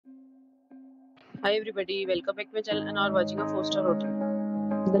Hi everybody, welcome back to my channel and are watching a 4-star hotel.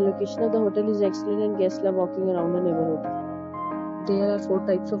 The location of the hotel is excellent and guests love walking around the neighborhood. There are 4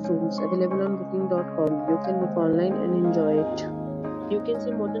 types of rooms available on booking.com. You can book online and enjoy it. You can see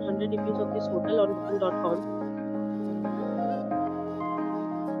more than 100 reviews of this hotel on booking.com.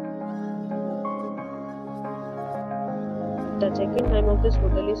 The check-in time of this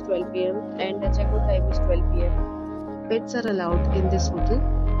hotel is 12 p.m. and the check-out time is 12 p.m. Pets are allowed in this hotel.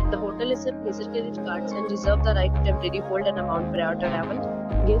 The hotel accepts major credit cards and reserves the right to temporarily hold an amount prior to arrival.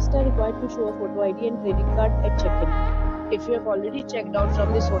 Guests are required to show a photo ID and credit card at check-in. If you have already checked out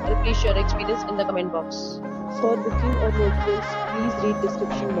from this hotel, please share your experience in the comment box. For booking or more details, please read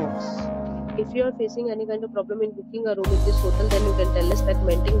description box. If you are facing any kind of problem in booking a room in this hotel, then you can tell us by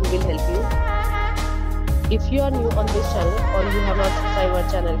commenting. We will help you. If you are new on this channel or you have not subscribed our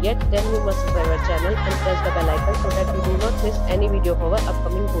channel yet, then you must subscribe our channel and press the bell icon so that you do not miss any video of our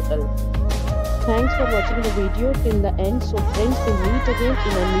upcoming hotel. Thanks for watching the video till the end. So friends, we'll meet again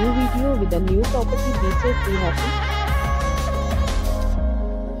in a new video with a new property. Be safe, be happy.